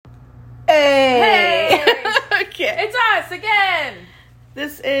It's us again.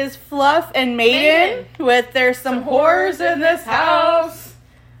 This is Fluff and Maiden with There's Some Horrors in This House.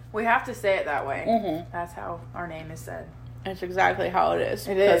 We have to say it that way. Mm-hmm. That's how our name is said. That's exactly how it is.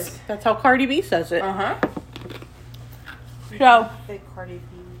 It is. That's how Cardi B says it. Uh-huh. So, I think Cardi B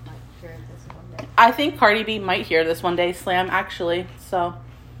might hear this one day. I think Cardi B might hear this one day, Slam, actually. So,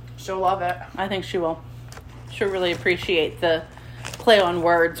 She'll love it. I think she will. She'll really appreciate the play on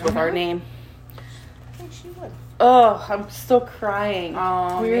words with our name. I think she would. Oh, I'm still crying.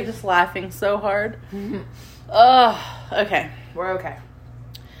 We were just laughing so hard. Okay. We're okay.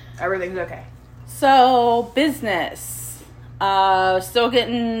 Everything's okay. So, business. Still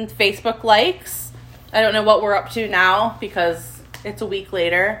getting Facebook likes. I don't know what we're up to now because it's a week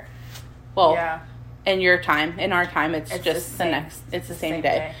later. Well, yeah. in your time, in our time, it's just it's the same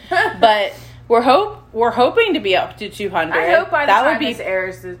day. But we're hoping to be up to 200. I hope by the time this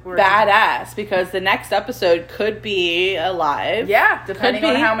airs, we're badass because the next episode could be alive. Yeah, depending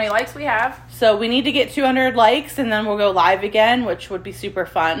on how many likes we have. So we need to get 200 likes and then we'll go live again, which would be super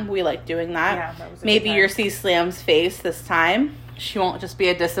fun. We like doing that. Yeah, that was Maybe you'll see Slam's face this time. She won't just be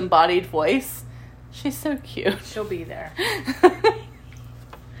a disembodied voice. She's so cute. She'll be there.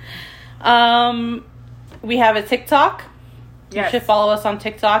 We have a TikTok. Yes. You should follow us on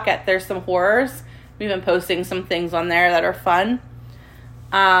TikTok at There's Some Horrors. We've been posting some things on there that are fun.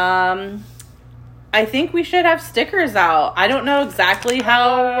 I think we should have stickers out. I don't know exactly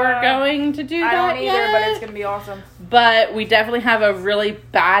how we're going to do that I don't either, yet, but it's going to be awesome. But we definitely have a really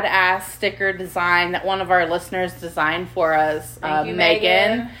badass sticker design that one of our listeners designed for us. Thank you,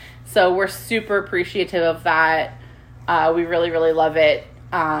 Megan. So we're super appreciative of that. We really, really love it.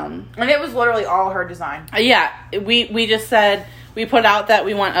 And it was literally all her design. Yeah, we just said, we put out that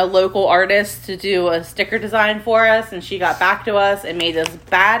we want a local artist to do a sticker design for us, and she got back to us and made this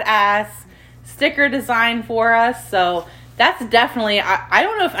badass sticker design for us. So that's definitely, I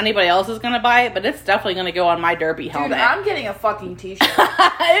don't know if anybody else is going to buy it, but it's definitely going to go on my derby helmet. Dude, I'm getting a fucking t-shirt.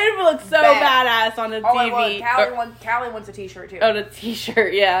 It looks so badass on the TV. Callie wants a t-shirt too. Oh, the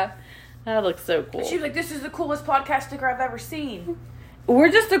t-shirt, yeah. That looks so cool. She was like, this is the coolest podcast sticker I've ever seen.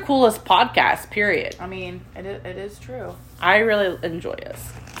 We're just the coolest podcast, period. I mean, it is true. I really enjoy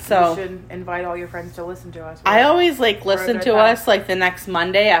us. So you should invite all your friends to listen to us. I always listen to us the next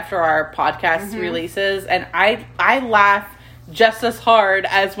Monday after our podcast releases, and I laugh just as hard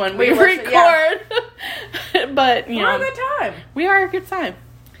as when we record. Yeah. But we're a good time. We are a good time.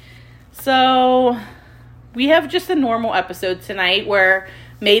 So we have just a normal episode tonight where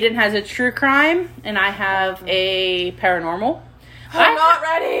Maiden has a true crime and I have a paranormal. I'm not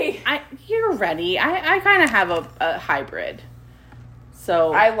ready. You're ready. I kind of have a hybrid.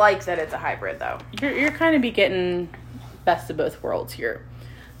 So I like that it's a hybrid, though. You're kind of be getting best of both worlds here.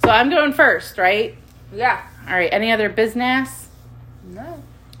 So I'm going first, right? Yeah. All right. Any other business? No.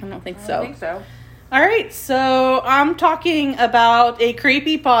 I don't think I so. don't think so. All right. So I'm talking about a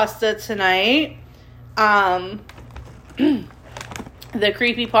creepypasta tonight. The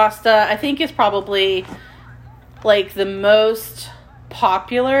creepypasta, I think, is probably the most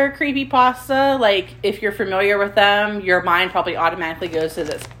popular creepypasta. If you're familiar with them, your mind probably automatically goes to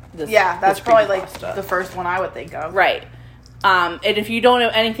this. Yeah, that's probably the first one I would think of. Right. And if you don't know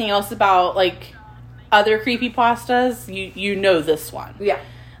anything else about other creepypastas, you know this one. Yeah.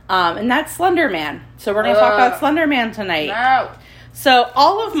 And that's Slender Man. So we're gonna talk about Slender Man tonight. No. So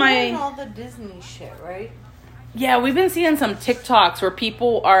all of my all the Disney shit, right? Yeah, we've been seeing some TikToks where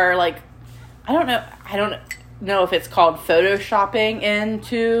people are I don't know if it's called photoshopping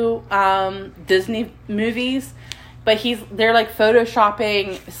into Disney movies, but they're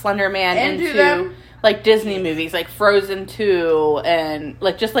photoshopping Slender Man into them? Disney movies, Frozen 2, and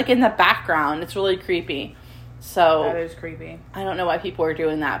just in the background. It's really creepy. So that is creepy. I don't know why people are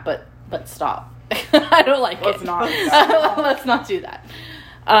doing that, but stop. I don't like Let's it. not. Let's not do that.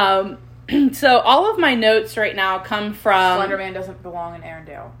 So all of my notes right now come from... Slender Man doesn't belong in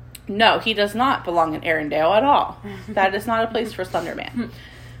Arendelle. No, he does not belong in Arendelle at all. That is not a place for Slender Man.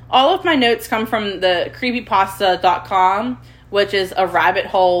 All of my notes come from the creepypasta.com, which is a rabbit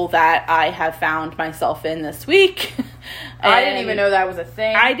hole that I have found myself in this week. I didn't even know that was a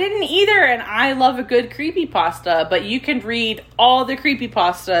thing. I didn't either, and I love a good creepypasta, but you can read all the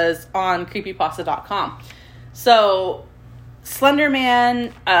creepypastas on creepypasta.com. So, Slender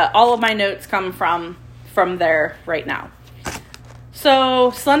Man, all of my notes come from there right now. So,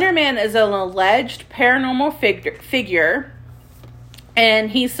 Slender Man is an alleged paranormal figure,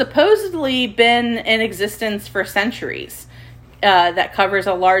 and he's supposedly been in existence for centuries. That covers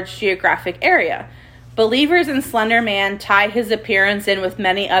a large geographic area. Believers in Slender Man tie his appearance in with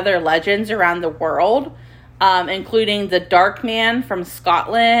many other legends around the world. including the Dark Man from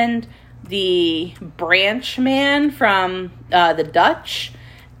Scotland, the Branch Man from the Dutch,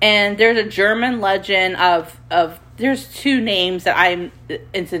 and there's a German legend of there's two names that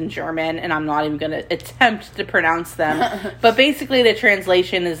it's in German, and I'm not even going to attempt to pronounce them, but basically the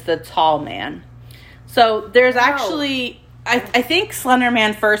translation is the Tall Man. So there's actually, I think Slender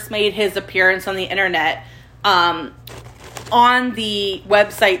Man first made his appearance on the internet on the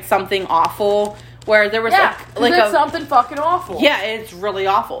website Something Awful, where there was it's something fucking awful. Yeah, it's really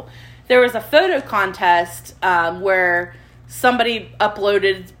awful. There was a photo contest where somebody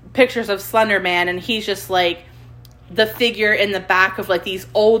uploaded pictures of Slender Man, and he's just like the figure in the back of like these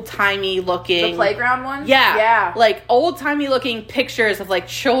old-timey looking... The playground ones? Yeah. Yeah. Like old-timey looking pictures of like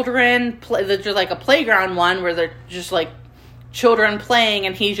children. There's like a playground one where they're just like children playing,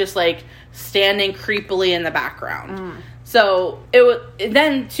 and he's just like standing creepily in the background. So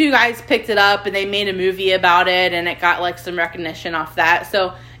then two guys picked it up and they made a movie about it, and it got like some recognition off that.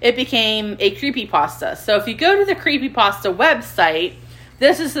 So it became a creepypasta. So if you go to the creepypasta website,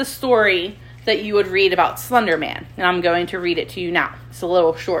 this is the story that you would read about Slender Man. And I'm going to read it to you now. It's a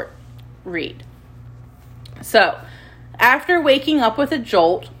little short read. So, after waking up with a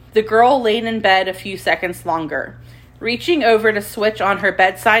jolt, the girl laid in bed a few seconds longer. Reaching over to switch on her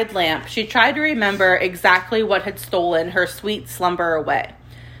bedside lamp, she tried to remember exactly what had stolen her sweet slumber away.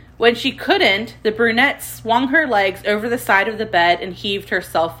 When she couldn't, the brunette swung her legs over the side of the bed and heaved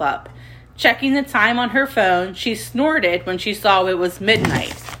herself up. Checking the time on her phone, she snorted when she saw it was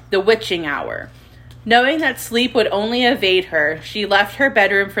midnight, the witching hour. Knowing that sleep would only evade her, she left her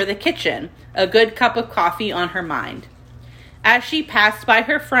bedroom for the kitchen, a good cup of coffee on her mind. As she passed by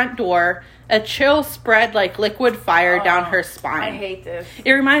her front door, a chill spread like liquid fire down her spine. I hate this.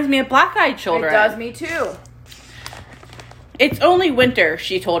 It reminds me of Black-Eyed Children. It does me too. It's only winter,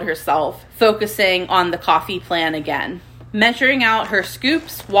 she told herself, focusing on the coffee plan again. Measuring out her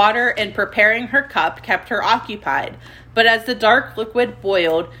scoops, water, and preparing her cup kept her occupied, but as the dark liquid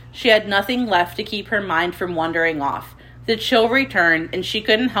boiled, she had nothing left to keep her mind from wandering off. The chill returned, and she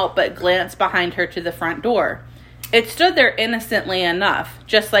couldn't help but glance behind her to the front door. It stood there innocently enough,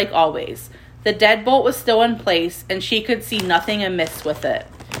 just like always. The deadbolt was still in place, and she could see nothing amiss with it.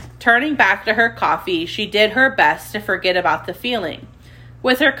 Turning back to her coffee, she did her best to forget about the feeling.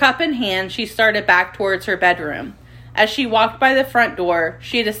 With her cup in hand, she started back towards her bedroom. As she walked by the front door,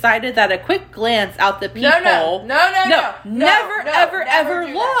 she decided that a quick glance out the peephole... No. Never,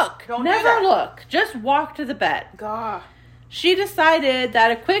 ever look. Don't never do that. Look. Just walk to the bed. God. She decided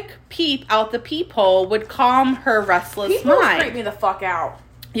that a quick peep out the peephole would calm her restless People mind. freak me the fuck out.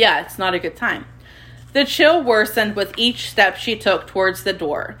 Yeah, it's not a good time. The chill worsened with each step she took towards the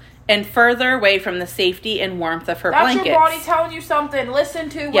door, and further away from the safety and warmth of her blankets. That's your body telling you something. Listen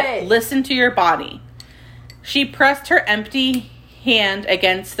to it. Listen to your body. She pressed her empty hand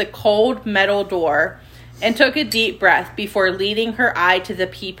against the cold metal door and took a deep breath before leading her eye to the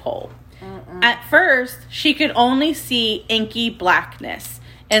peephole. At first, she could only see inky blackness,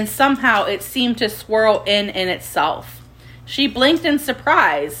 and somehow it seemed to swirl in itself. She blinked in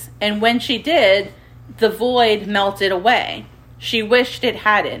surprise, and when she did, the void melted away. She wished it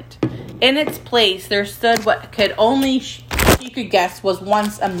hadn't. In its place, there stood what could only she could guess was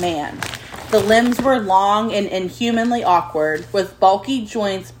once a man. The limbs were long and inhumanly awkward, with bulky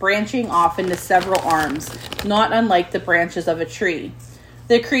joints branching off into several arms, not unlike the branches of a tree.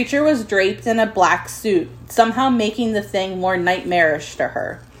 The creature was draped in a black suit, somehow making the thing more nightmarish to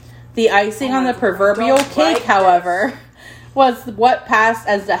her. The icing on the proverbial cake, however, was what passed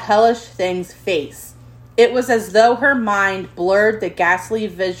as the hellish thing's face. It was as though her mind blurred the ghastly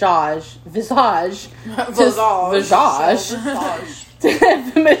visage Michelle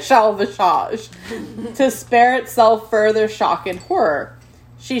Visage to spare itself further shock and horror.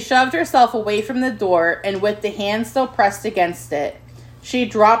 She shoved herself away from the door, and with the hand still pressed against it, she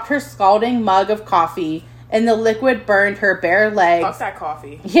dropped her scalding mug of coffee, and the liquid burned her bare legs. Fuck that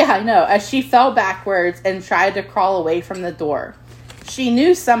coffee. Yeah, I know, as she fell backwards and tried to crawl away from the door. She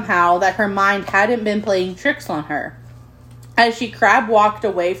knew somehow that her mind hadn't been playing tricks on her. As she crab walked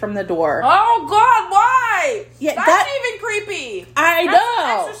away from the door. Oh, God, why? Yeah, That's even creepy. I That's know.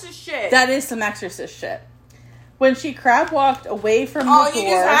 some Exorcist shit. That is some Exorcist shit. When she crab walked away from the door. Oh, you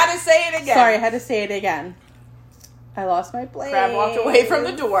just had to say it again. Sorry, I had to say it again. I lost my place. Crab walked away from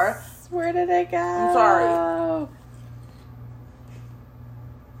the door. Where did it go? I'm sorry.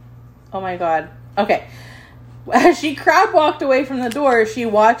 Oh my God. Okay. As she crab walked away from the door, she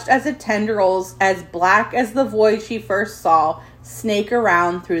watched as the tendrils, as black as the void she first saw, snake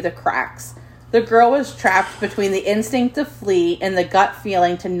around through the cracks. The girl was trapped between the instinct to flee and the gut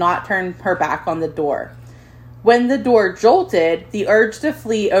feeling to not turn her back on the door. When the door jolted, the urge to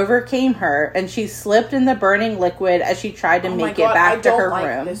flee overcame her, and she slipped in the burning liquid as she tried to make it back to her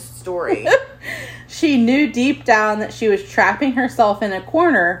room. This story. She knew deep down that she was trapping herself in a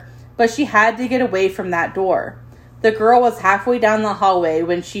corner, but she had to get away from that door. The girl was halfway down the hallway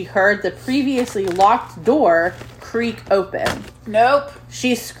when she heard the previously locked door creak open. Nope.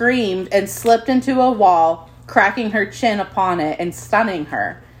 She screamed and slipped into a wall, cracking her chin upon it and stunning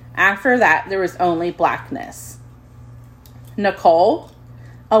her. After that, there was only blackness. Nicole?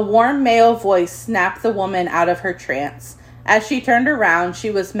 A warm male voice snapped the woman out of her trance. As she turned around,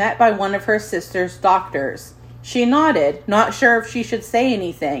 she was met by one of her sister's doctors. She nodded, not sure if she should say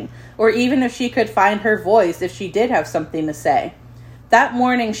anything, or even if she could find her voice if she did have something to say. That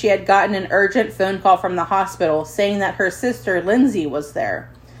morning, she had gotten an urgent phone call from the hospital saying that her sister, Lindsay, was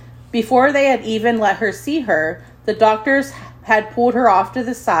there. Before they had even let her see her, the doctors had pulled her off to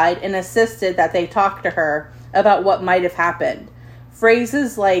the side and insisted that they talk to her about what might have happened.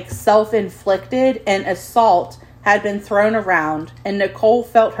 Phrases like self-inflicted and assault had been thrown around, and Nicole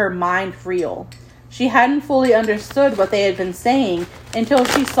felt her mind reel. She hadn't fully understood what they had been saying until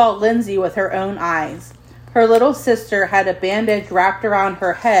she saw Lindsay with her own eyes. Her little sister had a bandage wrapped around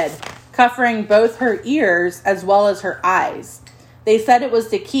her head, covering both her ears as well as her eyes. They said it was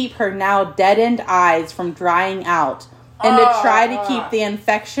to keep her now deadened eyes from drying out, and to try to keep the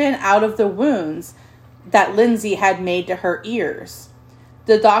infection out of the wounds that Lindsay had made to her ears.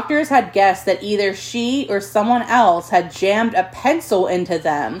 The doctors had guessed that either she or someone else had jammed a pencil into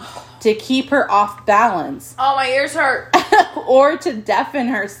them to keep her off balance. Oh, my ears hurt. Or to deafen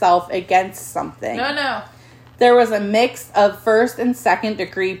herself against something. No. There was a mix of first and second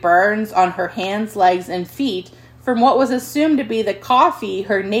degree burns on her hands, legs, and feet from what was assumed to be the coffee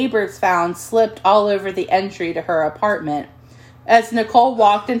her neighbors found slipped all over the entry to her apartment. As Nicole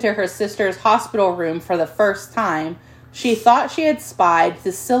walked into her sister's hospital room for the first time, she thought she had spied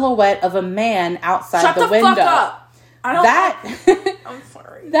the silhouette of a man outside the window. Shut the fuck up! I'm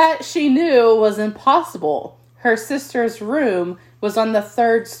sorry. That she knew was impossible. Her sister's room was on the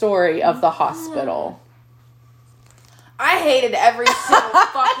 3rd story of the hospital. I hated every single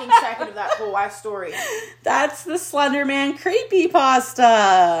fucking second of that whole ass story. That's the Slender Man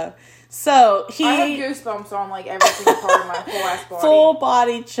creepypasta. So I have goosebumps on like every single part of my whole ass body. Full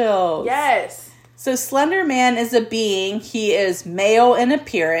body chills. Yes. So Slender Man is a being. He is male in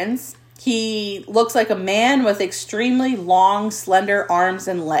appearance. He looks like a man with extremely long, slender arms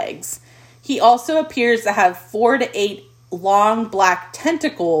and legs. He also appears to have 4 to 8 long black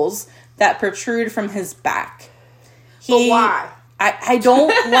tentacles that protrude from his back. But why? I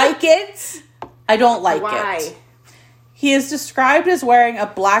don't like it. I don't like it. He is described as wearing a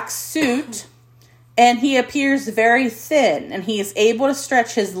black suit, and he appears very thin, and he is able to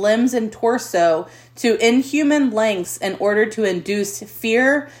stretch his limbs and torso to inhuman lengths in order to induce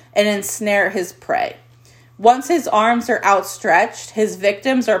fear and ensnare his prey. Once his arms are outstretched, his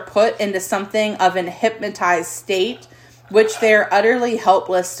victims are put into something of an hypnotized state, which they are utterly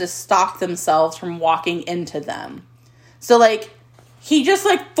helpless to stop themselves from walking into them. So, like, he just,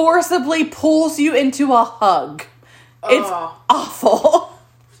 like, forcibly pulls you into a hug. It's awful.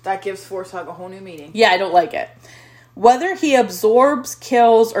 That gives force hug a whole new meaning. Yeah, I don't like it. Whether he absorbs,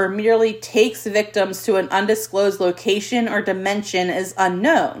 kills, or merely takes victims to an undisclosed location or dimension is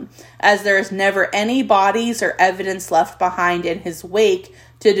unknown, as there is never any bodies or evidence left behind in his wake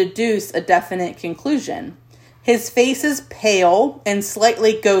to deduce a definite conclusion. His face is pale and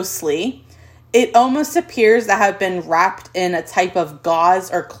slightly ghostly. It almost appears to have been wrapped in a type of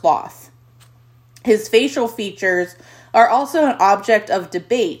gauze or cloth. His facial features are also an object of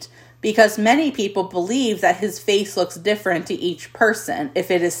debate because many people believe that his face looks different to each person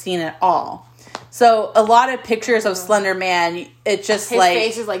if it is seen at all. So a lot of pictures of Slender Man, it's just his like... His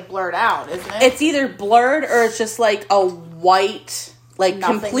face is like blurred out, isn't it? It's either blurred or it's just like a white, like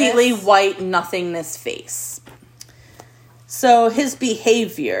completely white nothingness face. So his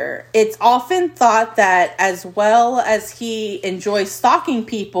behavior, it's often thought that as well as he enjoys stalking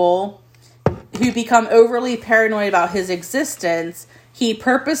people who become overly paranoid about his existence, he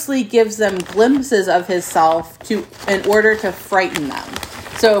purposely gives them glimpses of himself in order to frighten them.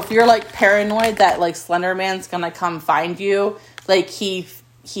 So if you're like paranoid that like Slender Man's gonna come find you, like he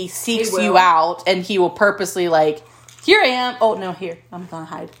seeks you out and he will purposely like, here I am. Oh no, here, I'm gonna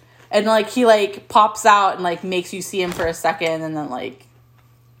hide. And, like, he, like, pops out and, like, makes you see him for a second and then, like,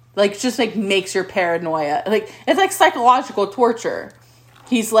 just, like, makes your paranoia. Like, it's, like, psychological torture.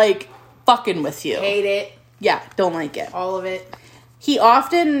 He's, like, fucking with you. Hate it. Yeah, don't like it. All of it. He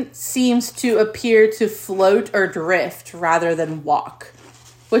often seems to appear to float or drift rather than walk.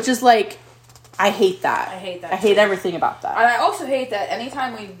 Which is, like, I hate that. I hate that I hate too. everything about that. And I also hate that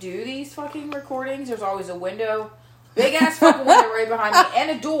anytime we do these fucking recordings, there's always a window, big ass fucking window right behind me,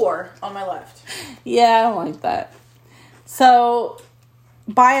 and a door on my left. Yeah, I don't like that. So,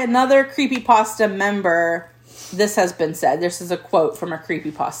 by another creepypasta member, this has been said. This is a quote from a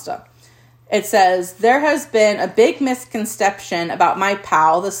creepypasta. It says, "There has been a big misconception about my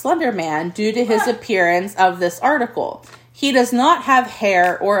pal, the Slender Man, due to his appearance of this article. He does not have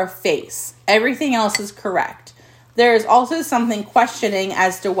hair or a face. Everything else is correct. There is also something questioning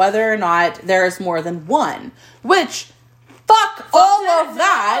as to whether or not there is more than one." Which, fuck all that, of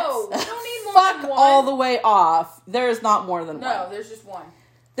that. no. We don't need more Fuck than one. all the way off. There is not more than one. No, there's just one.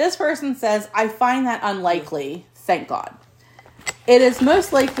 This person says, "I find that unlikely. Thank God. It is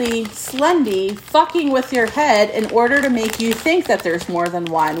most likely Slendy fucking with your head in order to make you think that there's more than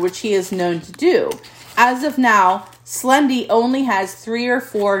one, which he is known to do. As of now, Slendy only has 3 or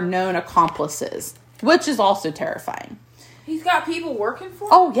 4 known accomplices," which is also terrifying. He's got people working for him?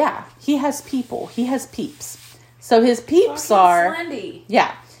 Oh, yeah. He has people. He has peeps. So his peeps Fucking are... Slendy.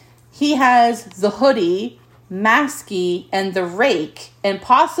 Yeah. He has the Hoodie, Masky, and the Rake, and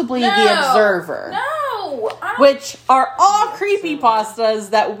possibly the Observer. No! I don't... Which are all creepypastas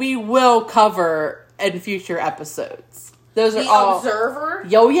that we will cover in future episodes. Those are The all... Observer?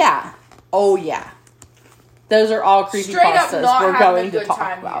 Yo, yeah. Oh, yeah. Those are all Straight up creepypastas not we're having going a to good talk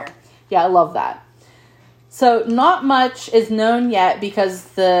time about. here. Yeah, I love that. So, not much is known yet because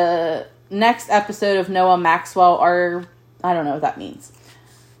the next episode of Noah Maxwell are... I don't know what that means.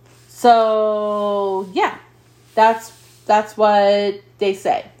 So, yeah. That's what they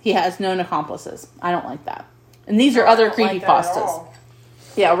say. He has known accomplices. I don't like that. And these are other creepypastas.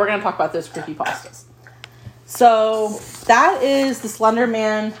 Yeah, we're going to talk about those creepypastas. So, that is the Slender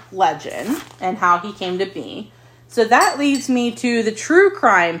Man legend and how he came to be. So, that leads me to the true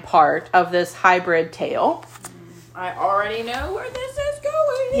crime part of this hybrid tale. I already know where this is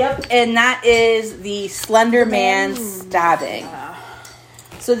going. Yep. And that is the Slender Man stabbing.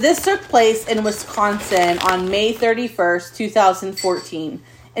 So, this took place in Wisconsin on May 31st, 2014.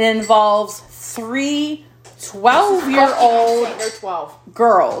 It involves 3 12-year-old They're 12.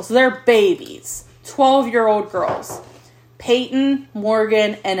 girls. They're babies. 12-year-old girls. Peyton,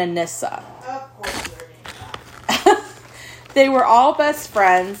 Morgan, and Anissa. Of course they're named that. They were all best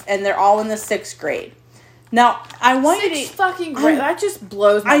friends, and they're all in the 6th grade. Now, I want you Six to... fucking great. That just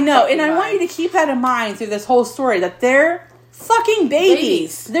blows my I know, fucking and I want mind. you to keep that in mind through this whole story, that they're fucking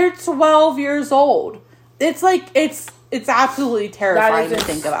babies. They're 12 years old. It's like, it's absolutely terrifying to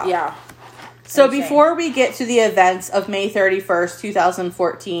think about. Yeah. So Insane. before we get to the events of May 31st,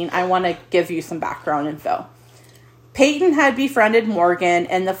 2014, I want to give you some background info. Peyton had befriended Morgan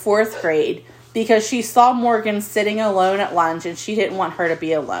in the 4th grade because she saw Morgan sitting alone at lunch and she didn't want her to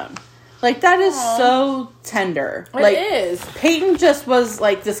be alone. Like, that is so tender. It is. Peyton just was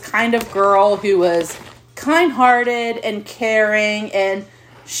like this kind of girl who was kind-hearted and caring, and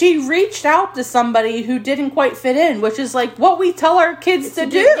she reached out to somebody who didn't quite fit in, which is like what we tell our kids to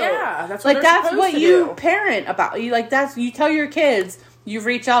do. Yeah, that's what like they're that's supposed what to you do. parent about. You like that's you tell your kids you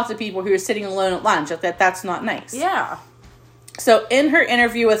reach out to people who are sitting alone at lunch. Like that's not nice. Yeah. So in her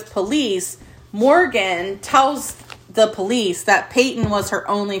interview with police, Morgan tells the police that Peyton was her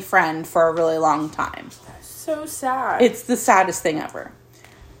only friend for a really long time. So sad. It's the saddest thing ever.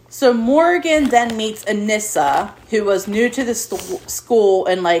 So Morgan then meets Anissa, who was new to the school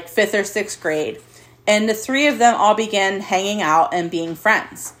in like 5th or 6th grade. And the 3 of them all began hanging out and being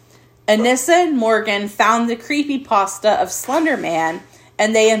friends. Anissa and Morgan found the creepypasta of Slender Man,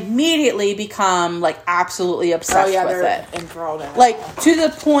 and they immediately become like absolutely obsessed with they're it. enthralled in it. Like to the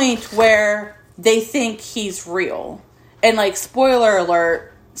point where they think he's real. And like, spoiler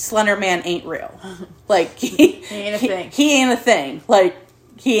alert, Slender Man ain't real. Like he ain't a thing. He ain't a thing. Like,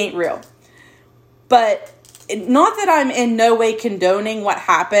 he ain't real. But not that I'm in no way condoning what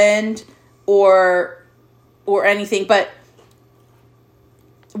happened or anything, but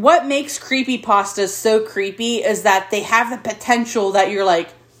what makes creepypastas so creepy is that they have the potential that you're like,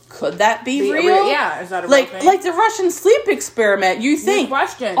 could that be real? Yeah, is that a real like thing? like the Russian sleep experiment? You think,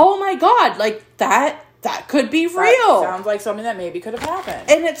 question. oh my god, like that could be real. Sounds like something that maybe could have happened.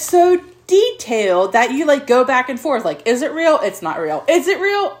 And it's so detailed that you like go back and forth. Like, is it real? It's not real. Is it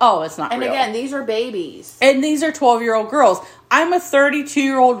real? Oh, it's not And real. again, these are babies. And these are 12-year-old girls. I'm a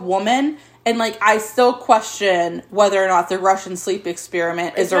 32-year-old woman, and like I still question whether or not the Russian sleep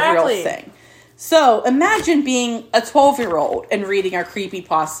experiment is a real thing. So imagine being a 12-year-old and reading a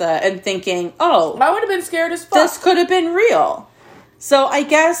creepypasta and thinking, oh, I would have been scared as fuck. this could have been real. So I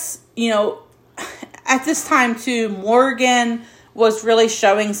guess, at this time too, Morgan was really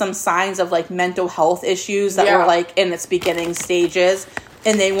showing some signs of, like, mental health issues that were, like, in its beginning stages.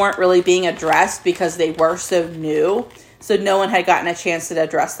 And they weren't really being addressed because they were so new. So no one had gotten a chance to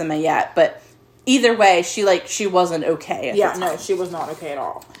address them yet. But either way, she wasn't okay at the time. No, she was not okay at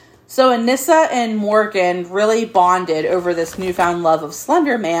all. So Anissa and Morgan really bonded over this newfound love of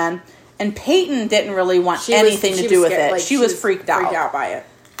Slender Man. And Peyton didn't really want anything to do with it. She was freaked out. Freaked out by it.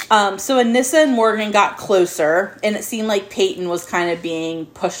 So Anissa and Morgan got closer. And it seemed like Peyton was kind of being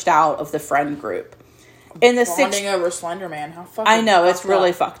pushed out of the friend group. In the Bonding over Slender Man. How fucking I know, it's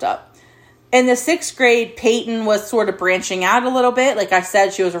really fucked up. In the 6th grade, Peyton was sort of branching out a little bit. Like I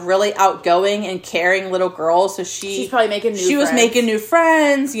said, she was a really outgoing and caring little girl. So she's probably making new friends. She was making new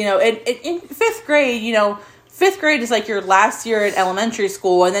friends, you know. In 5th grade, you know, 5th grade is like your last year at elementary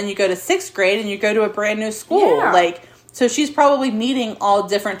school. And then you go to 6th grade and you go to a brand new school. Yeah. Like, so she's probably meeting all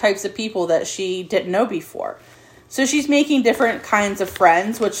different types of people that she didn't know before. So she's making different kinds of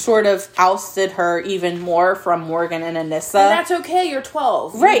friends, which sort of ousted her even more from Morgan and Anissa. And that's okay, you're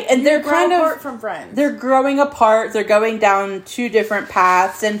 12. Right, and they're kind of apart from friends. They're growing apart. They're going down 2 different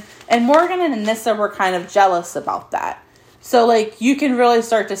paths, and Morgan and Anissa were kind of jealous about that. So, like, you can really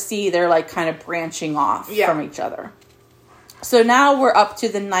start to see they're, like, kind of branching off from each other. So now we're up to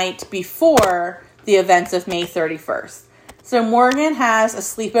the night before the events of May 31st. So Morgan has a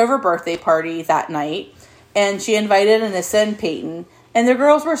sleepover birthday party that night. And she invited Anissa and Peyton. And the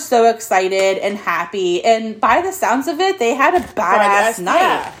girls were so excited and happy. And by the sounds of it, they had a badass night.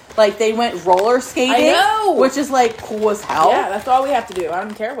 Yeah. Like, they went roller skating. I know! Which is, like, cool as hell. Yeah, that's all we have to do. I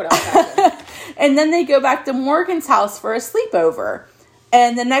don't care what else happens. And then they go back to Morgan's house for a sleepover.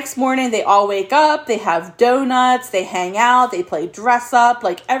 And the next morning, they all wake up. They have donuts. They hang out. They play dress up.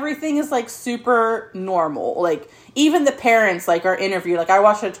 Like, everything is, like, super normal. Like, even the parents, like, are interviewed. Like, I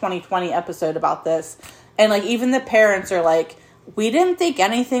watched a 2020 episode about this. And, like, even the parents are like, we didn't think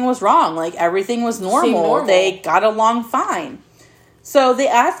anything was wrong. Like, everything was normal. They got along fine. So they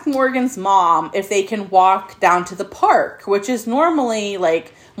asked Morgan's mom if they can walk down to the park, which is normally,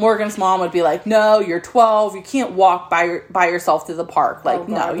 like, Morgan's mom would be like, no, you're 12. You can't walk by yourself to the park. Like,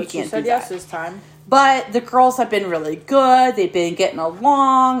 no, you can't do that. Yes this time. But the girls have been really good. They've been getting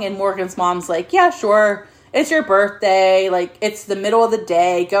along. And Morgan's mom's like, yeah, sure. It's your birthday. Like, it's the middle of the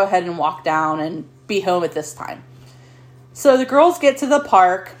day. Go ahead and walk down and be home at this time. So the girls get to the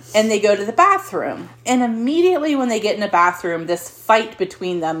park and they go to the bathroom. And immediately when they get in the bathroom, this fight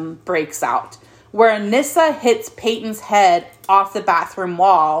between them breaks out, where Anissa hits Peyton's head off the bathroom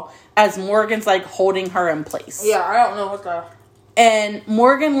wall as Morgan's, like, holding her in place. Yeah, I don't know what the... And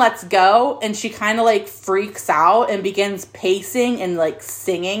Morgan lets go and she kind of, like, freaks out and begins pacing and, like,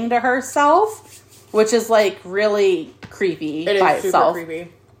 singing to herself, which is, like, really creepy by itself. Super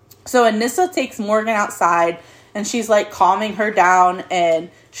creepy. So Anissa takes Morgan outside and she's, like, calming her down, and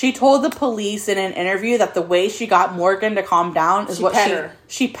she told the police in an interview that the way she got Morgan to calm down is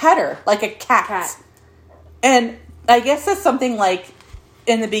she pet her like a cat. And I guess that's something, like,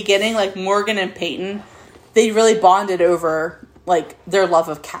 in the beginning, like, Morgan and Peyton, they really bonded over, like, their love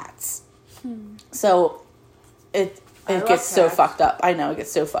of cats. So it gets so fucked up. I know, it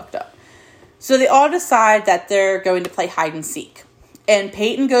gets so fucked up. So they all decide that they're going to play hide and seek. And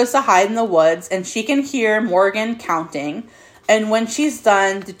Peyton goes to hide in the woods, and she can hear Morgan counting. And when she's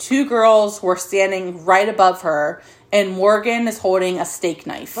done, the 2 girls were standing right above her, and Morgan is holding a steak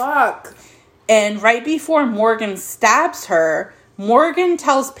knife. Fuck. And right before Morgan stabs her, Morgan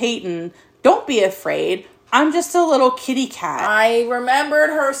tells Peyton, don't be afraid. I'm just a little kitty cat. I remembered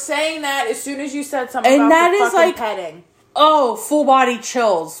her saying that as soon as you said something and about that the is fucking like, petting. Oh, full body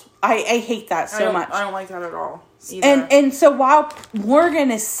chills. I hate that so much. I don't like that at all. Either. And so while Morgan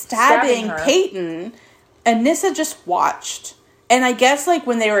is stabbing Peyton, Anissa just watched. And I guess, like,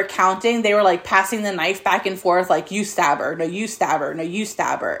 when they were counting, they were, like, passing the knife back and forth, like, you stab her, no, you stab her, no, you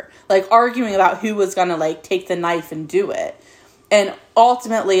stab her. Like, arguing about who was gonna, like, take the knife and do it. And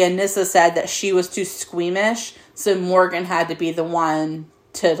ultimately, Anissa said that she was too squeamish, so Morgan had to be the one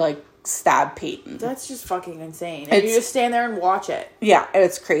to, like, stab Peyton. That's just fucking insane. And you just stand there and watch it. Yeah,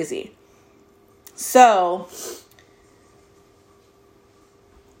 it's crazy. So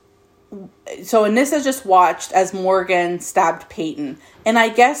Anissa just watched as Morgan stabbed Peyton. And I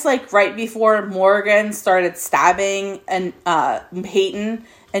guess, like, right before Morgan started stabbing Peyton,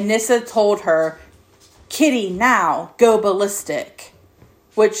 Anissa told her, Kitty, now, go ballistic.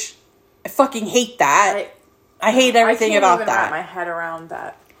 Which, I fucking hate that. I hate everything about that. I can't even wrap my head around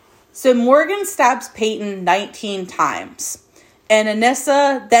that. So Morgan stabs Peyton 19 times. And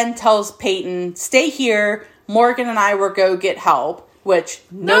Anissa then tells Peyton, stay here. Morgan and I will go get help. which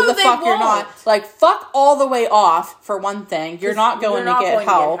no the they fuck you're not. won't. Like, fuck all the way off, for one thing. You're not going to get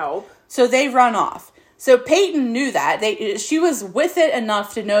help. So they run off. So Peyton knew that. She was with it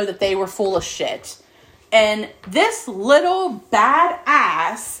enough to know that they were full of shit. And this little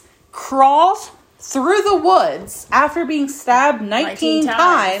badass crawls through the woods after being stabbed 19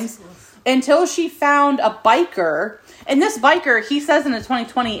 times until she found a biker. And this biker, he says in a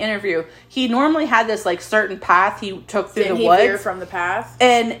 2020 interview, he normally had this like certain path he took through the woods. Did he veer from the path?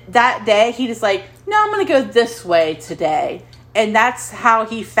 And that day, he just like, no, I'm going to go this way today. And that's how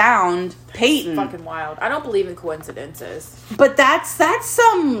he found Peyton. It's fucking wild. I don't believe in coincidences. But that's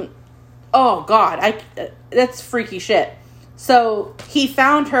some, oh God, that's freaky shit. So he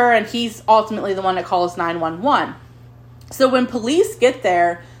found her, and he's ultimately the one that calls 911. So when police get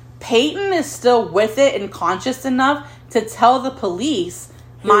there, Peyton is still with it and conscious enough to tell the police,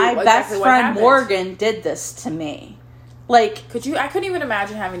 my best friend Morgan did this to me. Like, I couldn't even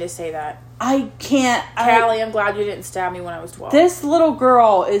imagine having to say that. I can't. Callie, I'm glad you didn't stab me when I was 12. This little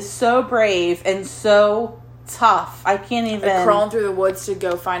girl is so brave and so tough. I can't even. Like crawling through the woods to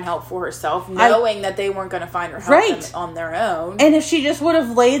go find help for herself, knowing that they weren't going to find her help on their own. And if she just would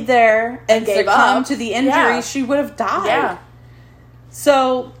have laid there and succumbed to the injuries, she would have died. Yeah.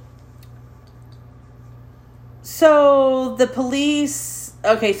 So the police,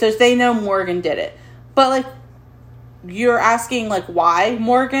 okay, so they know Morgan did it. But, like, you're asking, like, why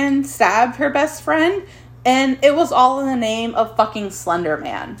Morgan stabbed her best friend? And it was all in the name of fucking Slender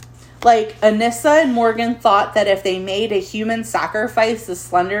Man. Like, Anissa and Morgan thought that if they made a human sacrifice to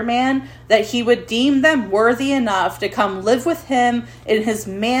Slender Man, that he would deem them worthy enough to come live with him in his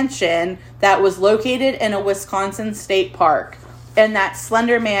mansion that was located in a Wisconsin state park. And that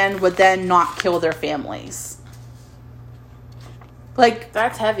Slender Man would then not kill their families. Like,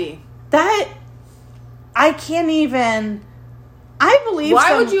 that's heavy. That, I can't even, I believe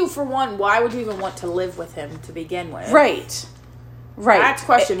why would you even want to live with him to begin with? Right. That's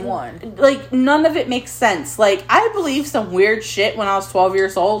question one. Like, none of it makes sense. Like, I believe some weird shit when I was 12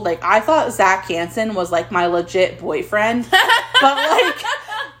 years old. Like, I thought Zach Hansen was, like, my legit boyfriend. But, like,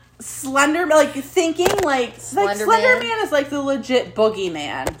 Slender Man is, like, the legit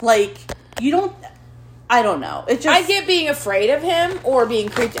boogeyman. Like, you don't, I don't know. It just, I get being afraid of him or being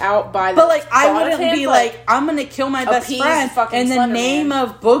creeped out by the But, like, I wouldn't him, be like, I'm going to kill my best friend in the name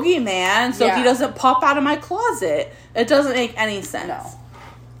of boogeyman so he doesn't pop out of my closet. It doesn't make any sense. No.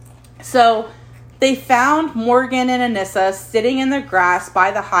 So, they found Morgan and Anissa sitting in the grass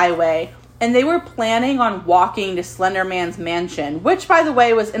by the highway, and they were planning on walking to Slender Man's mansion, which, by the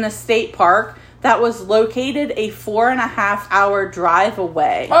way, was in a state park that was located a 4.5-hour drive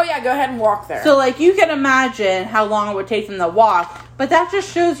away. Oh, yeah, go ahead and walk there. So, like, you can imagine how long it would take them to walk, but that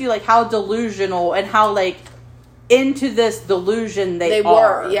just shows you, like, how delusional and how, like, into this delusion they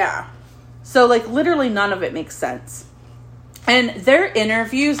are. Were, yeah. So, like, literally none of it makes sense. And their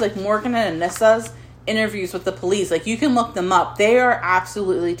interviews, like Morgan and Anissa's interviews with the police, like, you can look them up. They are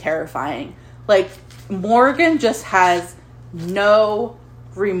absolutely terrifying. Like, Morgan just has no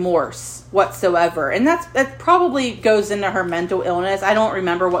remorse whatsoever. And that probably goes into her mental illness. I don't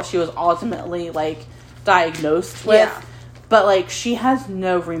remember what she was ultimately, like, diagnosed with. Yeah. But, like, she has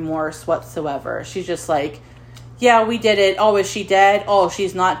no remorse whatsoever. She's just like, yeah, we did it. Oh, is she dead? Oh,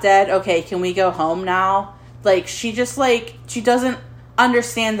 she's not dead? Okay, can we go home now? Like, she just, like, she doesn't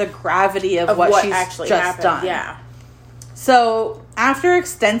understand the gravity of what she's actually just done. Yeah. So, after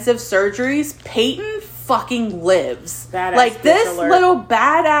extensive surgeries, Peyton fucking lives. Badass like, this alert. little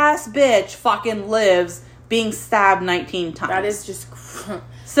badass bitch fucking lives being stabbed 19 times. That is just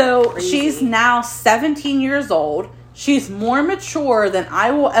So, crazy. She's now 17 years old. She's more mature than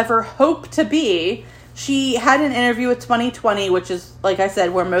I will ever hope to be. She had an interview with 2020, which is, like I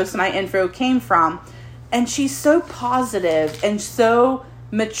said, where most of my info came from. And she's so positive and so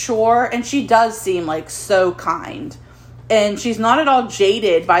mature. And she does seem, like, so kind. And she's not at all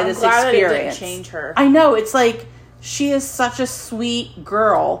jaded by this experience. That it didn't change her. I know. It's like, she is such a sweet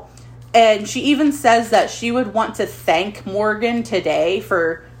girl. And she even says that she would want to thank Morgan today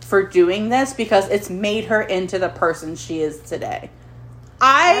for doing this because it's made her into the person she is today.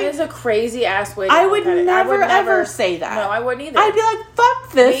 That is a crazy ass way to I would never ever say that. No, I wouldn't either. I'd be like,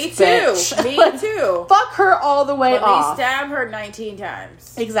 fuck this Me too. bitch. Me Like, too. Fuck her all the way off. They stab her 19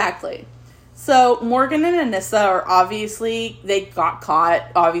 times. Exactly. So, Morgan and Anissa are they got caught.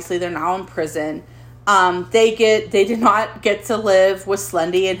 Obviously, they're now in prison. They did not get to live with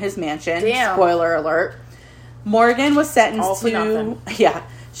Slendy in his mansion. Damn. Spoiler alert. Morgan was sentenced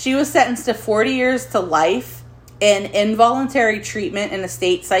she was sentenced to 40 years to life in involuntary treatment in a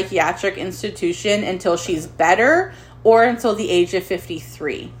state psychiatric institution until she's better, or until the age of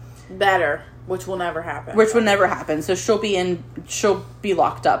 53. Better, which will never happen. Which would never happen. So she'll be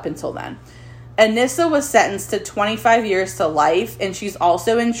locked up until then. Anissa was sentenced to 25 years to life, and she's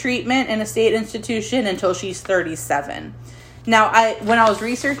also in treatment in a state institution until she's 37. Now, when I was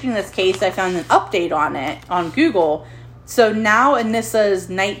researching this case, I found an update on it on Google. So now Anissa is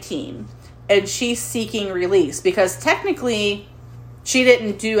 19, and she's seeking release because technically she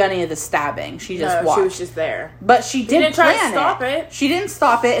didn't do any of the stabbing. She just watched. She was just there. But she didn't try to stop it. She didn't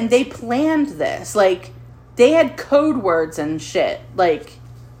stop it, and they planned this. Like, they had code words and shit. Like,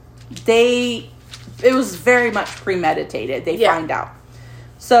 it was very much premeditated. They find out.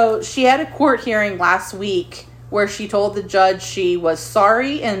 So she had a court hearing last week where she told the judge she was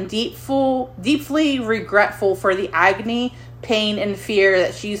sorry and deeply regretful for the agony, pain, and fear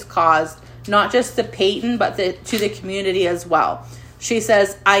that she's caused, not just to Peyton, but to the community as well. She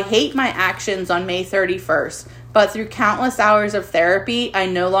says, I hate my actions on May 31st, but through countless hours of therapy, I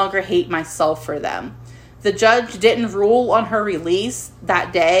no longer hate myself for them. The judge didn't rule on her release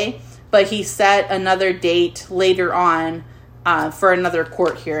that day, but he set another date later on for another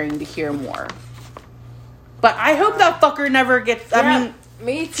court hearing to hear more. But I hope that fucker never gets... I mean,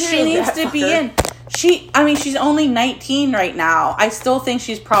 me too. She needs to be in. She's only 19 right now. I still think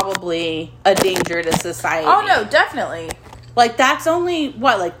she's probably a danger to society. Oh, no, definitely. Like, that's only,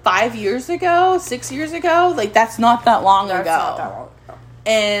 5 years ago? 6 years ago? Like, that's not that long ago. Not that long ago.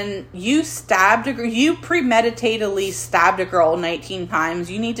 And you premeditatedly stabbed a girl 19 times.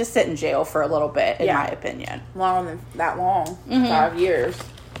 You need to sit in jail for a little bit, in my opinion. Longer than that long. Mm-hmm. 5 years.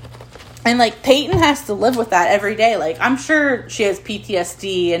 And, like, Peyton has to live with that every day. Like, I'm sure she has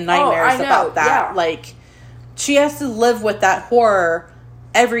PTSD and nightmares about that. Yeah. Like, she has to live with that horror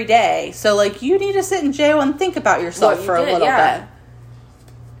every day. So, like, you need to sit in jail and think about yourself for a little bit.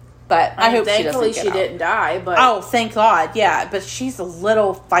 But I hope she doesn't thankfully get she out. didn't die. But oh, thank God, yeah. But she's a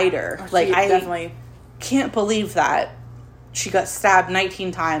little fighter. Like, I definitely can't believe that she got stabbed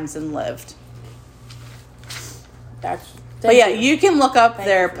 19 times and lived. But yeah, you can look up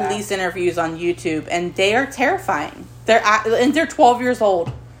their police interviews on YouTube, and they are terrifying. They're 12 years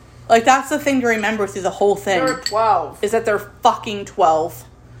old. Like, that's the thing to remember through the whole thing. They're 12. Is that they're fucking 12.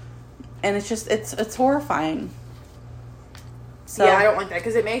 And it's just, it's horrifying. So, yeah, I don't like that,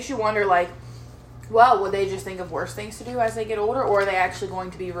 because it makes you wonder, like, well, would they just think of worse things to do as they get older, or are they actually going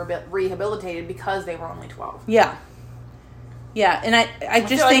to be rehabilitated because they were only 12? Yeah. Yeah, and I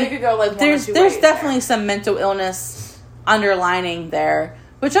just think could go, like, there's definitely some mental illness underlining there,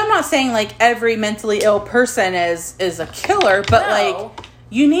 which I'm not saying like every mentally ill person is a killer, but like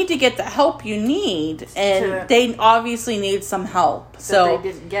you need to get the help you need, and they obviously need some help. So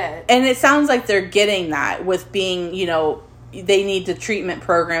they didn't get, and it sounds like they're getting that with being, they need the treatment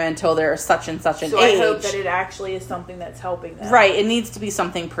program until they're such and such an age. So I hope that it actually is something that's helping them. Right, it needs to be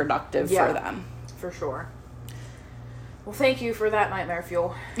something productive for them. For sure. Well, thank you for that nightmare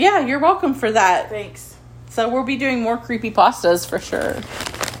fuel. Yeah, you're welcome for that. Thanks. So we'll be doing more creepypastas for sure.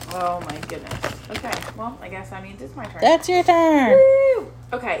 Oh my goodness. Okay, well, I guess that means it's my turn. That's your turn. Woo!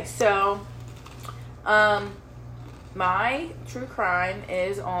 Okay, so, my true crime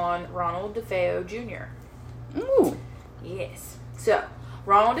is on Ronald DeFeo Jr. Ooh. Yes. So,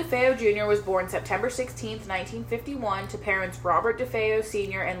 Ronald DeFeo Jr. was born September 16th, 1951 to parents Robert DeFeo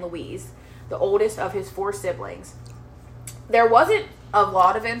Sr. and Louise, the oldest of his 4 siblings. There wasn't a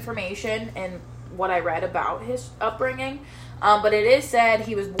lot of information in what I read about his upbringing, but it is said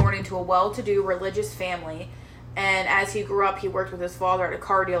he was born into a well-to-do religious family, and as he grew up, he worked with his father at a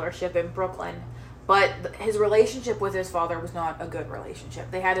car dealership in Brooklyn, but his relationship with his father was not a good relationship.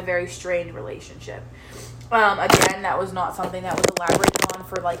 They had a very strained relationship. Again, that was not something that was elaborated on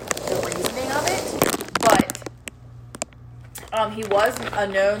for, like, the reasoning of it, but he was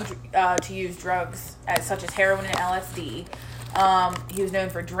known to use drugs such as heroin and LSD. He was known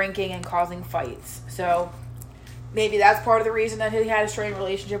for drinking and causing fights. So, maybe that's part of the reason that he had a strained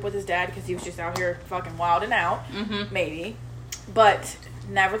relationship with his dad, because he was just out here fucking wilding out. Mm-hmm. Maybe. But,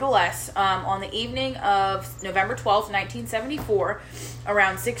 nevertheless, on the evening of November 12th, 1974,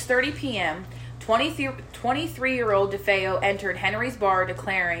 around 6:30 p.m., 23-year-old DeFeo entered Henry's bar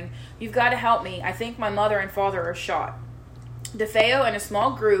declaring, "You've got to help me. I think my mother and father are shot." DeFeo and a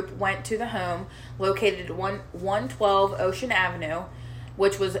small group went to the home located at 112 Ocean Avenue,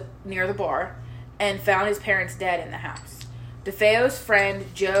 which was near the bar, and found his parents dead in the house. DeFeo's friend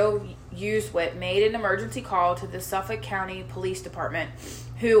Joe Uswit made an emergency call to the Suffolk County Police Department,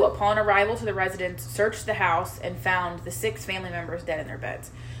 who, upon arrival to the residence, searched the house and found the 6 family members dead in their beds.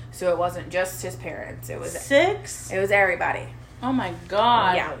 So it wasn't just his parents. It was 6? It was everybody. Oh my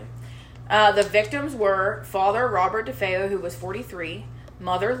God. Yeah. The victims were father Robert DeFeo, who was 43,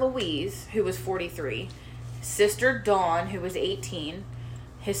 mother Louise, who was 43, sister Dawn, who was 18,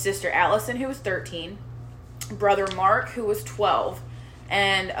 his sister Allison, who was 13, brother Mark, who was 12,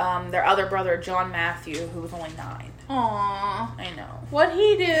 and their other brother John Matthew, who was only 9. Aww. I know. What'd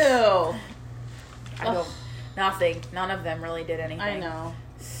he do? Nothing. None of them really did anything. I know.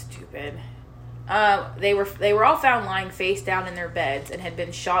 Stupid. They were all found lying face down in their beds and had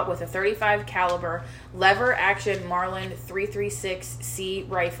been shot with a .35 caliber lever action Marlin 336C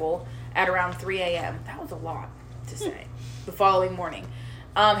rifle at around 3 a.m. That was a lot to say. The following morning.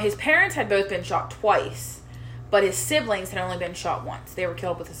 His parents had both been shot twice, but his siblings had only been shot once. They were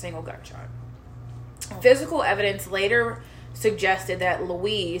killed with a single gunshot. Physical evidence later suggested that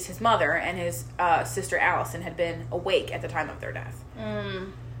Louise, his mother, and his sister Allison had been awake at the time of their death.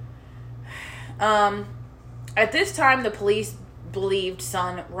 At this time, the police believed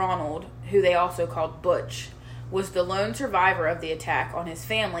son Ronald, who they also called Butch, was the lone survivor of the attack on his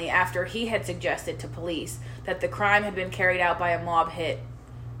family after he had suggested to police that the crime had been carried out by a mob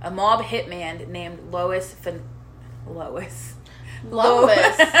hitman named Louis. Louis.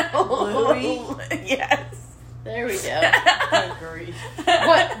 Yes. There we go. Agreed.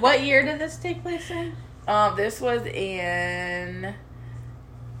 What year did this take place in? This was in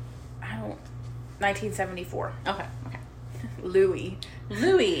 1974. Okay. Louis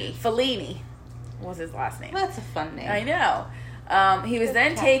Louis Fellini was his last name. That's a fun name. I know. He was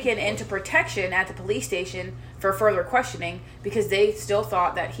then taken into protection at the police station for further questioning because they still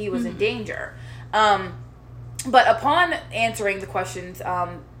thought that he was in danger. But upon answering the questions,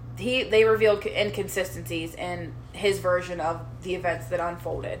 they revealed inconsistencies in his version of the events that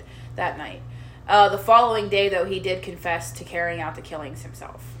unfolded that night. The following day, though, he did confess to carrying out the killings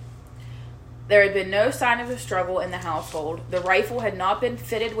himself. There had been no sign of a struggle in the household. The rifle had not been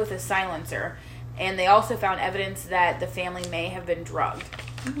fitted with a silencer, and they also found evidence that the family may have been drugged,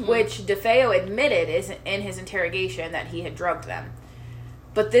 which DeFeo admitted in his interrogation that he had drugged them.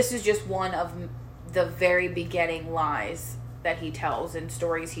 But this is just one of the very beginning lies that he tells and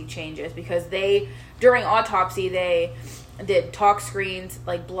stories he changes, because during autopsy, they did talk screens,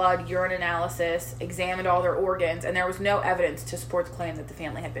 like blood, urine analysis, examined all their organs, and there was no evidence to support the claim that the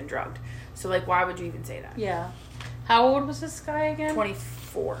family had been drugged. So, why would you even say that? Yeah. How old was this guy again?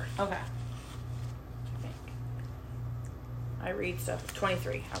 24. Okay. I read stuff.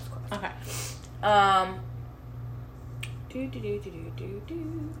 23. I was close. Okay.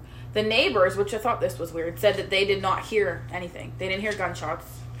 The neighbors, which I thought this was weird, said that they did not hear anything. They didn't hear gunshots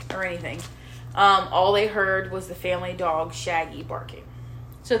or anything. All they heard was the family dog Shaggy barking.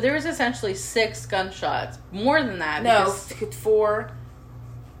 So there was essentially 6 gunshots. More than that. No, 4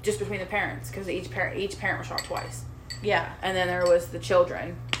 just between the parents, because each parent was shot twice. Yeah. And then there was the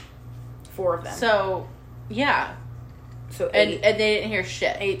children, 4 of them. So, yeah. So 8. And they didn't hear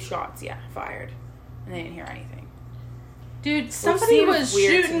shit. 8 shots, fired. And they didn't hear anything. Dude, somebody was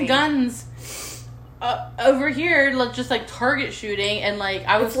shooting guns over here, just target shooting, and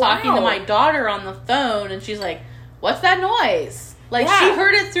I was talking to my daughter on the phone, and she's like, "What's that noise?" She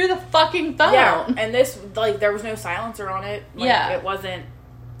heard it through the fucking phone. Yeah, and this, there was no silencer on it. It wasn't.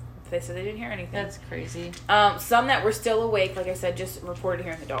 They said they didn't hear anything. That's crazy. Some that were still awake, like I said, just reported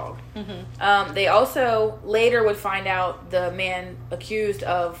hearing the dog. They also later would find out the man accused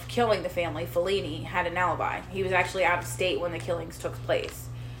of killing the family, Fellini, had an alibi. He was actually out of state when the killings took place.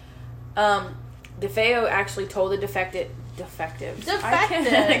 DeFeo actually told the detectives.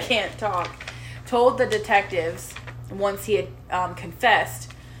 I can't talk. Told the detectives once he had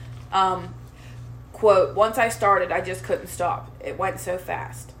confessed, quote, "Once I started, I just couldn't stop. It went so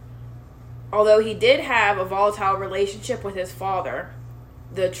fast." Although he did have a volatile relationship with his father,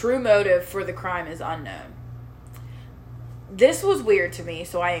 the true motive for the crime is unknown. This was weird to me,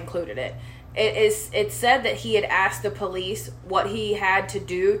 so I included it. It said that he had asked the police what he had to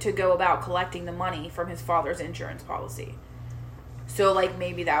do to go about collecting the money from his father's insurance policy. So,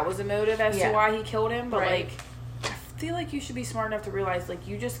 maybe that was a motive as to why he killed him. But, I feel like you should be smart enough to realize,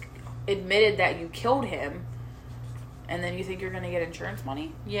 you just admitted that you killed him, and then you think you're going to get insurance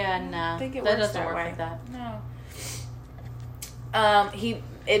money? Yeah, no. I think it that works doesn't that work way. like that. No. He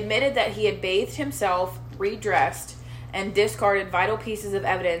admitted that he had bathed himself, redressed, and discarded vital pieces of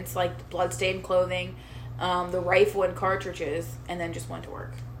evidence like bloodstained clothing, the rifle and cartridges, and then just went to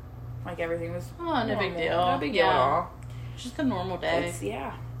work. Everything was no big deal. No big deal at all. Just a normal day.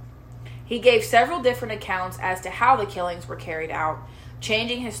 He gave several different accounts as to how the killings were carried out,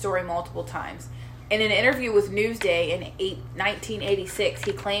 changing his story multiple times. In an interview with Newsday in 1986,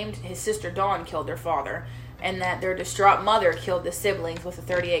 he claimed his sister Dawn killed their father. and that their distraught mother killed the siblings with a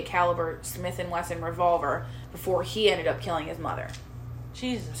 .38 caliber Smith & Wesson revolver before he ended up killing his mother.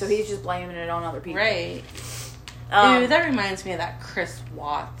 Jesus. So he's just blaming it on other people. Right. Ooh, that reminds me of that Chris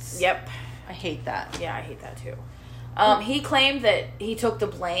Watts. Yep. I hate that. Yeah, I hate that too. He claimed that he took the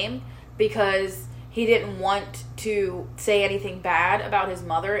blame because he didn't want to say anything bad about his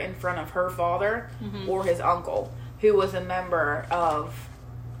mother in front of her father or his uncle, who was a member of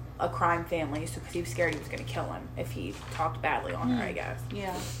a crime family, so because he was scared he was going to kill him if he talked badly on her, I guess.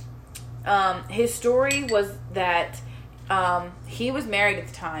 Yeah. His story was that he was married at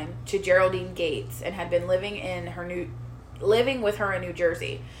the time to Geraldine Gates and had been living with her in New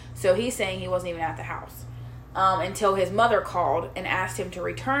Jersey. So he's saying he wasn't even at the house. Until his mother called and asked him to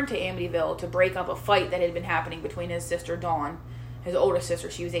return to Amityville to break up a fight that had been happening between his sister Dawn, his oldest sister,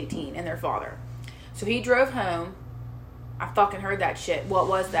 she was 18, and their father. So he drove home. I fucking heard that shit. What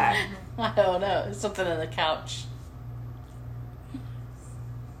was that? I don't know. It's something on the couch.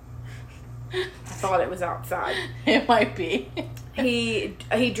 I thought it was outside. It might be. He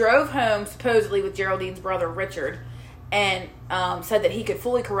drove home supposedly with Geraldine's brother Richard, and said that he could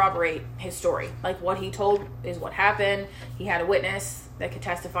fully corroborate his story. Like, what he told is what happened. He had a witness that could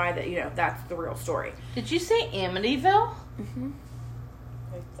testify that, that's the real story. Did you say Amityville? Mm-hmm.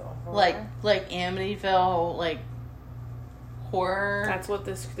 Like Amityville, like, horror? That's what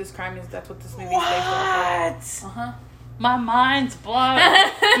this crime is. That's what this movie is what? based off of. Uh-huh. My mind's blown.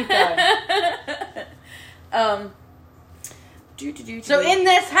 Keep going. So in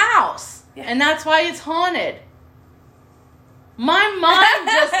this house, and that's why it's haunted. My mind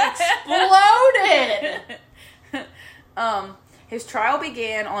just exploded. His trial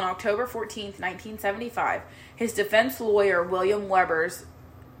began on October 14th, 1975. His defense lawyer, William Webbers,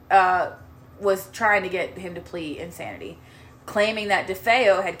 was trying to get him to plead insanity, claiming that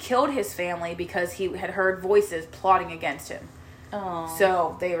DeFeo had killed his family because he had heard voices plotting against him. Oh.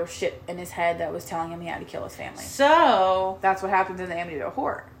 So they were shit in his head that was telling him he had to kill his family. So that's what happens in the Amityville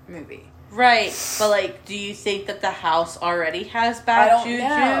Horror movie. Right, but like, do you think that the house already has bad juju?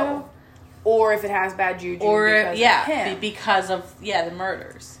 Know. Or if it has bad juju because of him. Because of the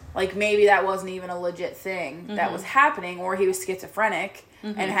murders. Like, maybe that wasn't even a legit thing that was happening, or he was schizophrenic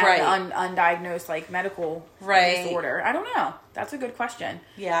and had an undiagnosed, like, medical disorder. I don't know. That's a good question.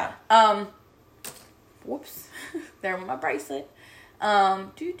 Yeah. Whoops. There went my bracelet.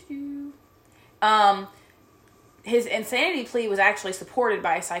 His insanity plea was actually supported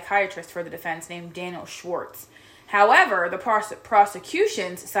by a psychiatrist for the defense named Daniel Schwartz. However, the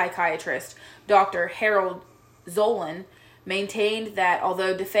prosecution's psychiatrist, Dr. Harold Zolan, maintained that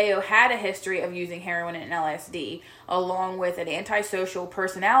although DeFeo had a history of using heroin and LSD, along with an antisocial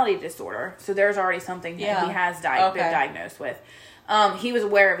personality disorder, so there's already something that he has been diagnosed with, he was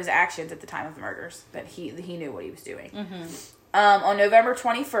aware of his actions at the time of the murders, that he knew what he was doing. On November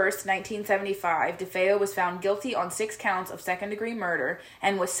 21st, 1975, DeFeo was found guilty on 6 counts of second-degree murder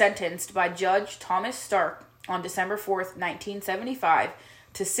and was sentenced by Judge Thomas Stark on December 4th, 1975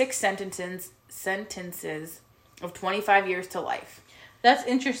 to 6 sentences of 25 years to life. That's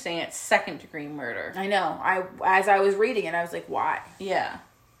interesting. It's second-degree murder. I know. As I was reading it, I was like, why? Yeah.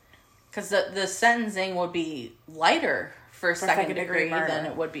 Because the sentencing would be lighter for second-degree than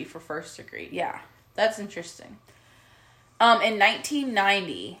it would be for first-degree. Yeah. That's interesting. In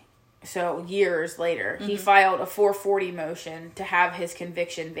 1990, so years later, he filed a 440 motion to have his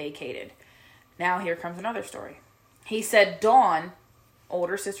conviction vacated. Now here comes another story. He said Dawn,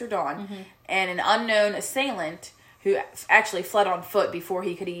 older sister Dawn, and an unknown assailant who actually fled on foot before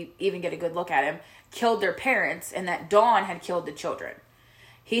he could even get a good look at him, killed their parents, and that Dawn had killed the children.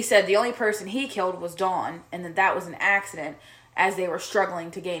 He said the only person he killed was Dawn, and that was an accident as they were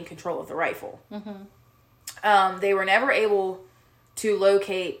struggling to gain control of the rifle. They were never able to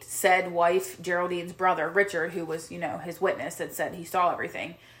locate said wife, Geraldine's brother, Richard, who was, his witness that said he saw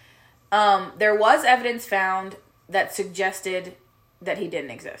everything. There was evidence found that suggested that he didn't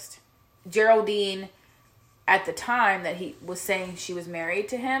exist. Geraldine, at the time that he was saying she was married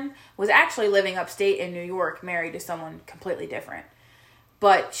to him, was actually living upstate in New York, married to someone completely different.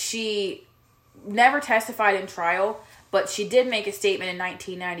 But she never testified in trial, but she did make a statement in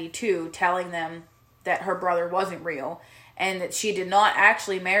 1992 telling them that her brother wasn't real, and that she did not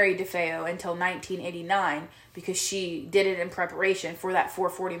actually marry DeFeo until 1989 because she did it in preparation for that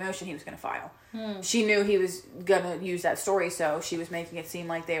 440 motion he was going to file. She knew he was going to use that story, so she was making it seem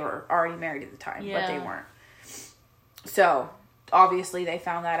like they were already married at the time, but they weren't. So, obviously they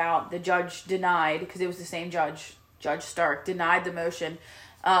found that out. The judge denied, because it was the same judge, Judge Stark, denied the motion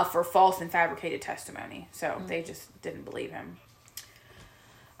for false and fabricated testimony. So, they just didn't believe him.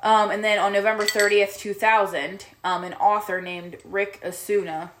 And then on November 30th, 2000, an author named Rick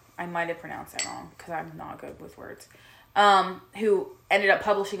Asuna, I might have pronounced that wrong because I'm not good with words, who ended up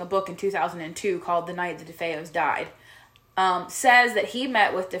publishing a book in 2002 called The Night the DeFeos Died, says that he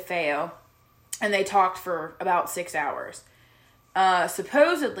met with DeFeo and they talked for about 6 hours.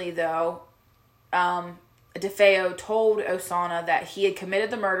 Supposedly, though, DeFeo told Osana that he had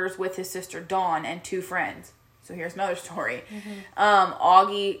committed the murders with his sister Dawn and 2 friends. So here's another story.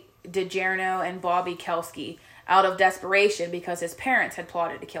 Augie DiGerno and Bobby Kelsky, out of desperation because his parents had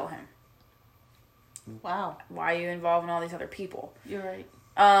plotted to kill him. Wow. Why are you involving all these other people? You're right.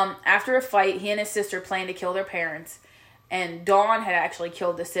 After a fight, he and his sister planned to kill their parents, and Dawn had actually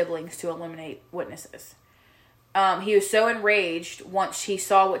killed the siblings to eliminate witnesses. He was so enraged once he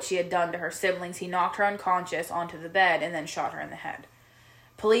saw what she had done to her siblings, he knocked her unconscious onto the bed and then shot her in the head.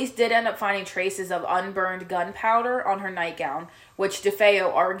 Police did end up finding traces of unburned gunpowder on her nightgown, which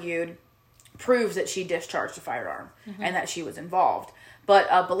DeFeo argued proves that she discharged a firearm and that she was involved. But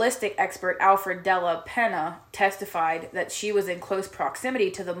a ballistic expert, Alfred Della Penna, testified that she was in close proximity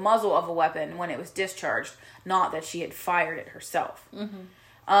to the muzzle of a weapon when it was discharged, not that she had fired it herself.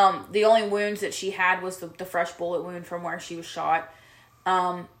 The only wounds that she had was the fresh bullet wound from where she was shot.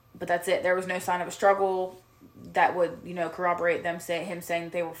 But that's it. There was no sign of a struggle that would, corroborate him saying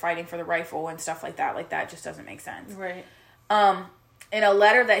they were fighting for the rifle and stuff like that. Like, that just doesn't make sense. Right. In a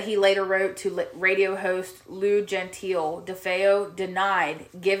letter that he later wrote to radio host Lou Gentile, DeFeo denied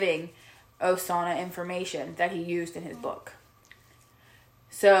giving Osana information that he used in his book.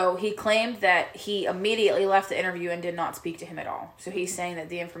 So he claimed that he immediately left the interview and did not speak to him at all. So he's saying that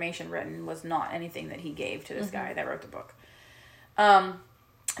the information written was not anything that he gave to this guy that wrote the book.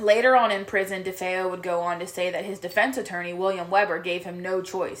 Later on in prison, DeFeo would go on to say that his defense attorney, William Weber, gave him no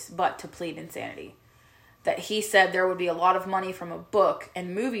choice but to plead insanity. That he said there would be a lot of money from a book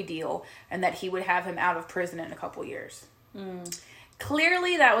and movie deal, and that he would have him out of prison in a couple years.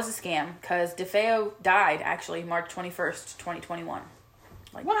 Clearly, that was a scam, because DeFeo died, actually, March 21st, 2021.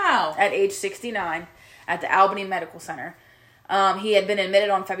 Wow. At age 69, at the Albany Medical Center. He had been admitted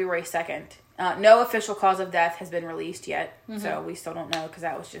on February 2nd. No official cause of death has been released yet, so we still don't know, because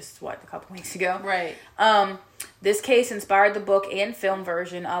that was just, a couple weeks ago. Right. This case inspired the book and film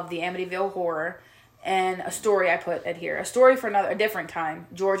version of the Amityville Horror, and a story I put at here. A story for a different time.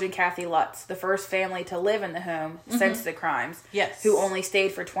 George and Kathy Lutz, the first family to live in the home since the crimes. Yes. Who only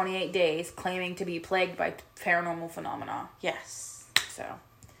stayed for 28 days, claiming to be plagued by paranormal phenomena. Yes. So,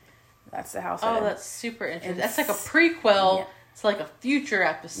 that's the house. Oh, that's super interesting. That's like a prequel. Yeah. It's like a future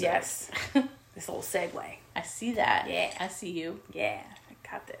episode. Yes. This little segue. I see that. Yeah. I see you. Yeah. I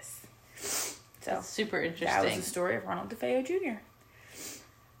got this. So, that's super interesting. That was the story of Ronald DeFeo Jr.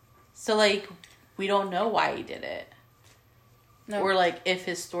 So, we don't know why he did it. No. Or, if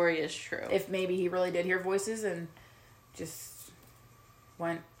his story is true. If maybe he really did hear voices and just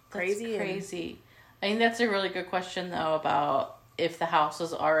went crazy. That's crazy. I think that's a really good question, though, about if the house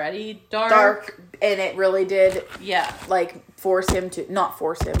was already dark. And it really did, yeah, force him to, not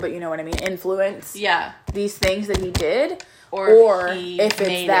force him, but you know what I mean, influence these things that he did. Or if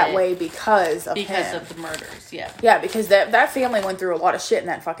it's that way because of him. Because of the murders, yeah. Yeah, because that family went through a lot of shit in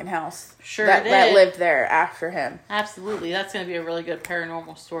that fucking house. Sure that, did. That lived there after him. Absolutely. That's going to be a really good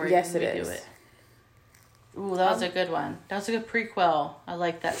paranormal story. Yes, when it we is. Do it. Ooh, that was a good one. That was a good prequel. I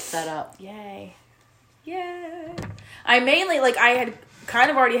like that setup. Yay. Yay. I mainly, I had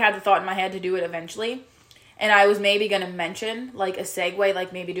kind of already had the thought in my head to do it eventually. And I was maybe going to mention, a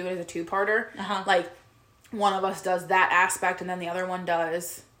segue, maybe do it as a two-parter. One of us does that aspect and then the other one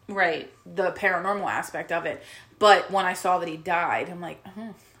does the paranormal aspect of it. But when I saw that he died, I'm like,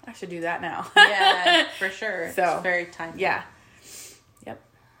 I should do that now. Yeah, for sure. So, it's very timely. Yeah. Yep.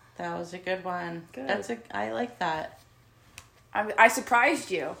 That was a good one. Good. I like that. I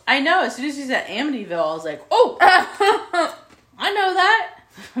surprised you. I know. As soon as you said Amityville, I was like, oh, I know that.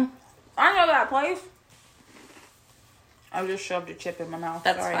 I know that place. I just shoved a chip in my mouth.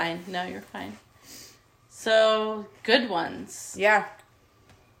 That's fine. No, you're fine. So, good ones. Yeah.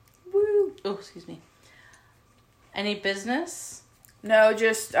 Woo. Oh, excuse me. Any business? No,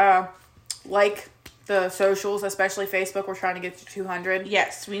 just the socials, especially Facebook. We're trying to get to 200.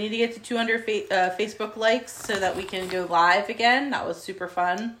 Yes, we need to get to 200 Facebook likes so that we can go live again. That was super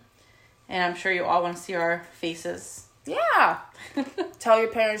fun. And I'm sure you all want to see our faces. Yeah. Tell your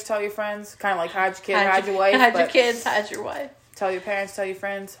parents, tell your friends. Kind of like hide your kids, hide your wife. Hide your kids, hide your wife. Tell your parents, tell your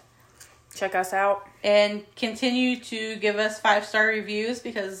friends. Check us out. And continue to give us 5-star reviews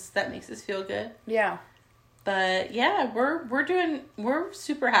because that makes us feel good. Yeah. But yeah, we're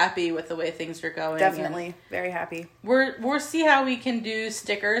super happy with the way things are going. Definitely. Very happy. We'll see how we can do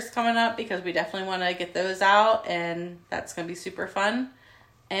stickers coming up, because we definitely want to get those out, and that's going to be super fun.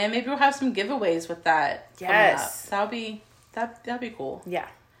 And maybe we'll have some giveaways with that. Yes. Coming up. That'll be cool. Yeah.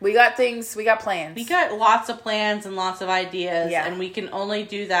 We got plans. We got lots of plans and lots of ideas, Yeah. and we can only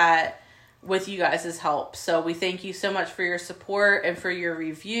do that with you guys' help. So we thank you so much for your support and for your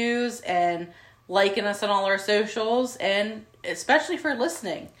reviews and liking us on all our socials, and especially for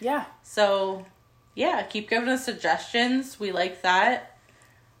listening. Yeah. So, yeah, keep giving us suggestions. We like that.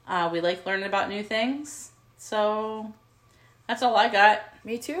 We like learning about new things. So, that's all I got.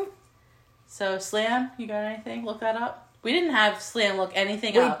 Me too. So, Slam, you got anything? Look that up. We didn't have Slam look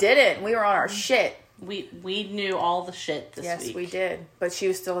anything up. We didn't. We were on our shit. We knew all the shit this week. Yes, we did. But she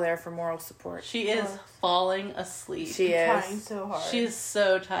was still there for moral support. She is falling asleep. She is. Trying so hard. She is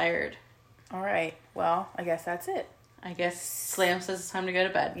so tired. All right. Well, I guess that's it. I guess Slam says it's time to go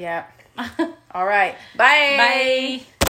to bed. Yeah. All right. Bye. Bye.